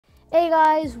Hey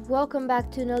guys, welcome back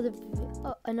to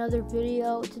another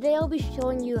video. Today I'll be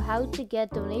showing you how to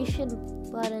get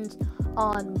donation buttons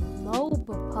on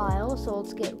mobile. So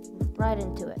let's get right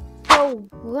into it. So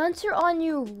once you're on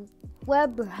your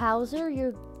web browser,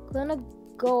 you're gonna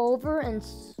go over and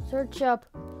search up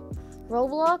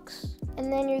Roblox, and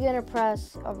then you're gonna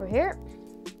press over here,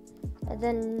 and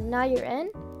then now you're in.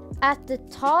 At the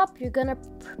top, you're gonna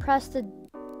press the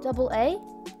AA,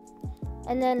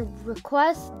 and then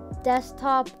request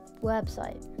desktop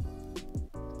website.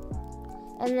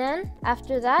 And then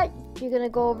after that, you're gonna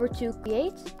go over to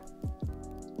create,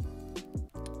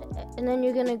 and then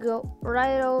you're gonna go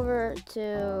right over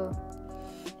to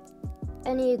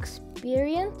any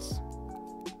experience,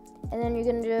 and then you're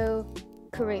gonna do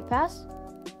create pass,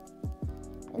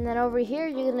 and then over here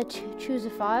you're gonna choose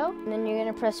a file, and then you're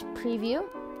gonna press preview,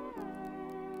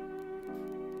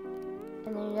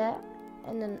 and then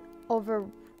and then over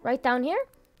right down here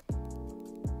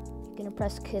you're gonna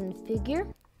press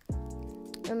configure,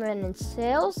 and then in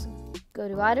sales go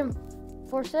to item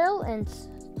for sale and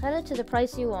set it to the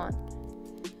price you want.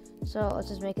 So let's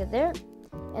just make it there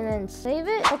and then save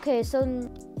it. Okay, so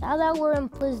now that we're in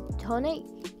please donate,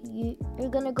 you're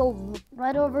gonna go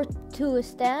right over to a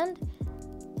stand,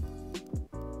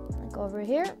 like over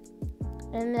here,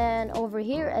 and then over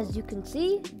here, as you can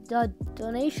see, the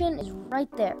donation is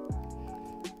right there.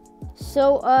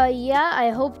 So yeah, I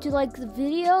hope you liked the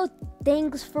video.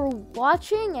 Thanks for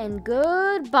watching and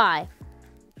goodbye.